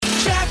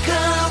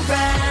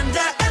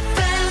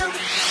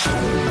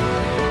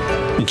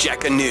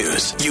Jacka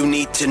News. You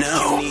need to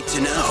know.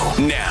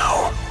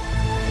 Now.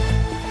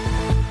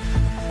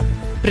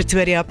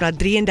 Pretoria op na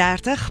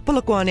 33,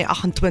 Polokwane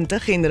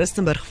 28 en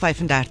Rustenburg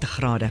 35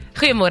 grade.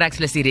 Goeiemôre, ek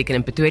is Reken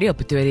in Pretoria op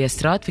Pretoria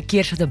Straat.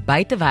 Verkeers met 'n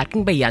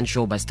buitewerking by Jan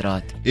Shoba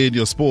Straat. In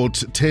your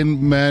sport,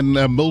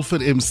 10-man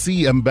Milford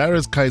MC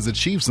embarrassed Kaizer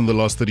Chiefs in the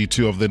last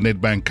 32 of the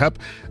Nedbank Cup,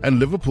 and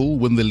Liverpool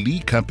win the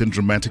League Cup in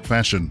dramatic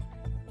fashion.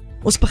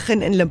 Ons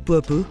begin in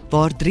Limpopo,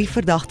 waar 3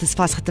 verdagtes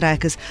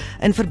vasgetrek is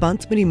in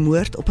verband met die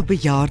moord op 'n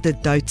bejaarde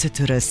Duitse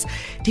toerist.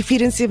 Die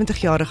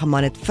 74-jarige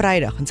man het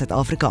Vrydag in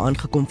Suid-Afrika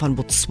aangekom van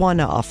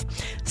Botswana af.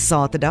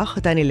 Saterdag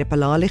het hy in die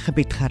Lephalale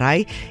gebied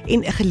gery en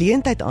 'n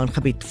geleentheid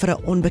aangebied vir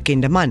 'n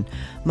onbekende man.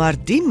 Maar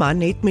die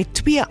man het met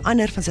 2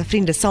 ander van sy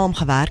vriende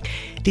saamgewerk,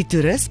 die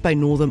toerist by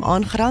Northam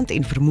aangerand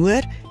en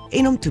vermoor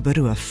en hom toe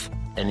beroof.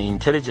 An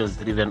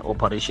intelligence-driven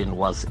operation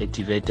was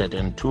activated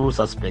and 2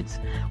 suspects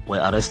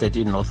were arrested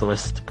in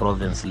Northwest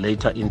Province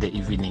later in the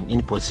evening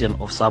in possession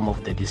of some of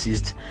the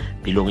deceased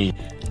belongings.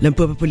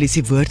 Limpopo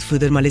polisie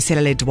woordvoerder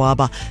Malisela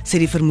Ledwaba sê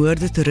die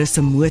vermoorde toerist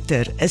se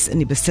motor is in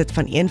die besit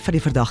van een van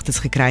die verdagtes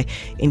gekry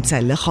en sy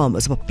liggaam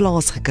is op 'n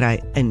plaas gekry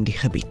in die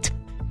gebied.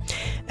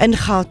 In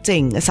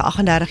Gauteng is 'n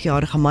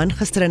 38-jarige man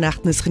gister in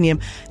hegtenis geneem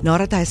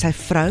nadat hy sy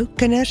vrou,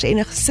 kinders en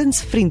 'n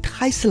gesinsvriend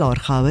gijslaar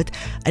gehou het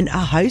in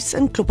 'n huis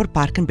in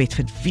Klopperpark in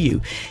Bedfordview.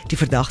 Die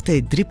verdagte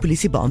het 3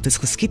 polisiebeamptes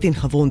geskiet en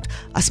gewond,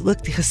 as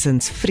ook die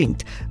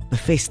gesinsvriend,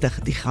 bevestig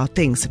die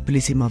Gautengse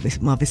polisie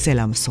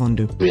Mavisela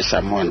Msondo. We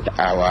summoned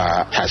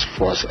our task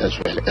force as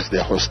well as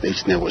the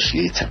hostage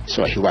negotiator.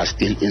 So he was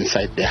still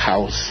inside the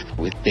house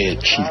with the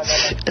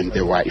kids and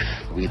the wife.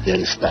 We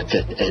then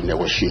started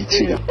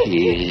negotiating.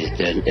 He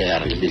then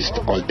released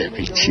all the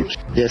victims.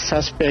 The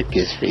suspect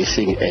is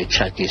facing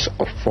charges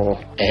of 4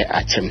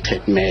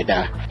 attempted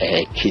murder,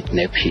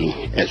 kidnapping,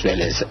 as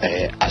well as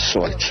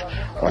assault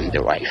on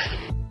the wife.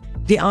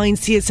 Die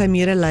ANC het sy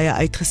medelee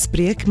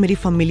uitgespreek met die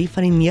familie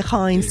van die 9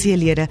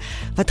 ANC-lede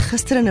wat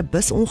gister in 'n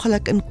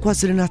busongeluk in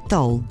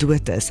KwaZulu-Natal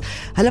dood is.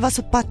 Hulle was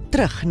op pad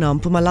terug na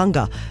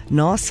Mpumalanga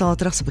na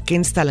Saterdag se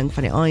bekendstelling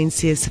van die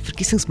ANC se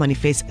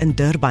verkiesingsmanifest in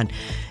Durban.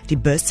 Die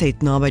bus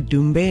het naby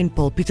Doombe en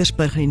Paul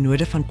Pietersburg in die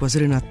noorde van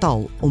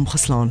KwaZulu-Natal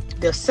omgeslaan.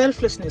 Their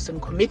selflessness and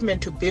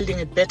commitment to building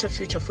a better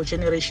future for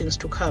generations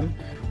to come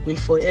will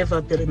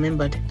forever be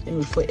remembered and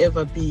will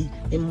forever be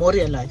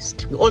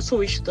memorialized. We also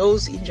wish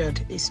those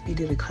injured a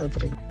speedy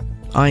recovery.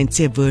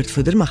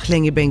 ANC-woordvoerder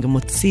Maglengi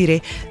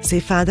Bengemotsire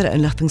sê verdere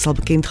inligting sal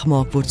bekend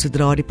gemaak word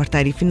sodra die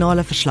party die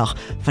finale verslag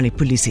van die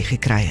polisie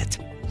gekry het.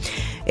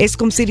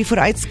 Eskom sê die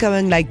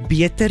vooruitskouing lyk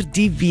beter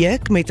die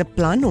week met 'n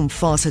plan om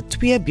fase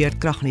 2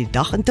 beurtkrag in die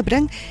dag in te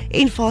bring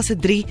en fase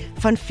 3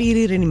 van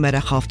 4:00 in die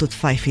middag af tot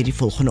 5:00 die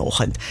volgende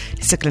oggend.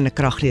 Die sukkelende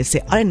kragrees sê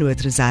alle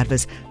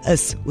noodreserwes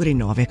is oor die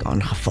naweek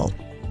aangevul.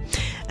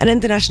 In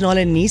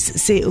internasionale nuus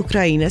sê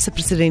Oekraïne se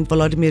president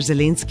Volodymyr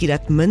Zelensky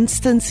dat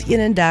minstens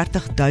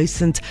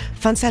 31,000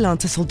 van sy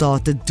land se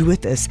soldate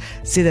dood is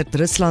sedert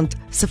Rusland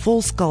se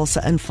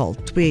volskaalse inval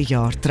 2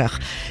 jaar terug.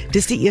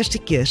 Dis die eerste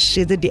keer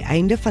sedert die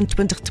einde van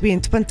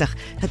 2022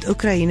 dat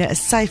Oekraïne 'n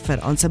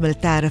syfer aan sy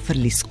militêre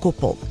verlies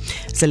koppel.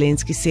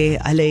 Zelensky sê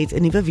hulle het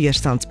 'n nuwe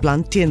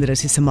weerstandsplan teen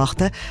Russiese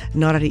magte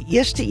nadat die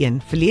eerste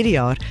een verlede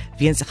jaar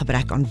weens 'n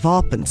gebrek aan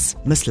wapens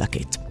misluk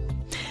het.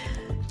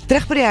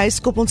 Terug by die huis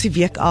kop ons die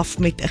week af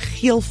met 'n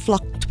geel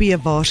vlak 2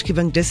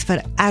 waarskuwing dis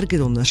vir erge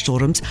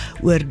donderstorms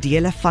oor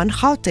dele van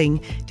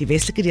Gauteng, die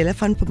westelike dele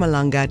van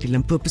Mpumalanga, die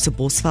Limpopo se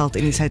Bosveld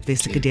en die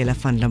suidwestelike dele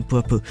van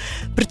Limpopo.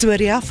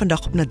 Pretoria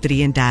vandag op na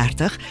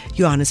 33,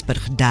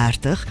 Johannesburg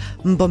 30,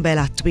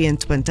 Mbombela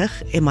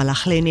 22,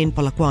 Emalahleni en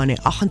Polokwane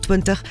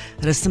 28,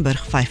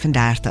 Rustenburg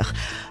 35.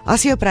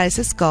 As jy op reis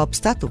is,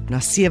 Kaapstad op na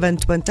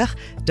 27,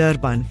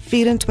 Durban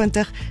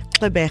 24,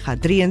 Gqeberha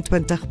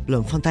 23,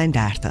 Bloemfontein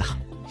 30.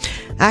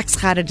 Axe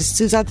Gada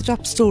D'Souza, the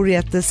top story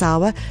at this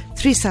hour.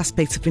 3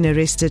 suspects have been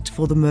arrested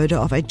for the murder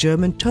of a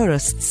German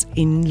tourists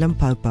in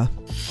Limpopo.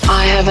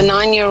 I have a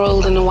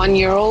 9-year-old and a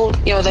 1-year-old.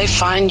 They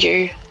find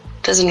you.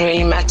 Doesn't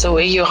really matter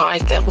where you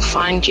hide, they will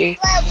find you.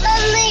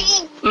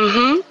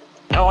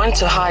 I want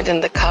to hide in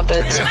the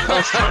cupboards.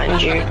 They'll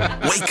find you.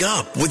 Wake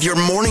up with your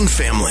morning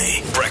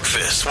family.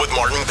 Breakfast with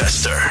Martin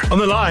Bester. On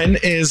the line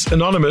is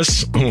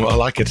Anonymous. Oh, I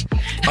like it.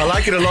 I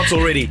like it a lot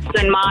already.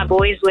 When my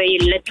boys were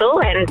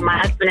little and my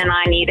husband and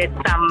I needed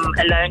some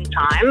alone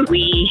time,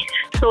 we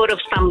thought of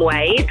some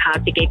ways how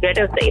to get rid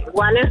of them.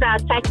 One of our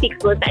tactics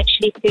was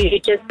actually to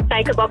just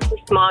take a box of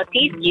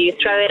Smarties, you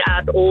throw it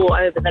out all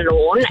over the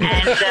lawn,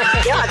 and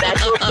that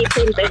will keep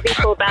them busy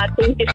for about 10 to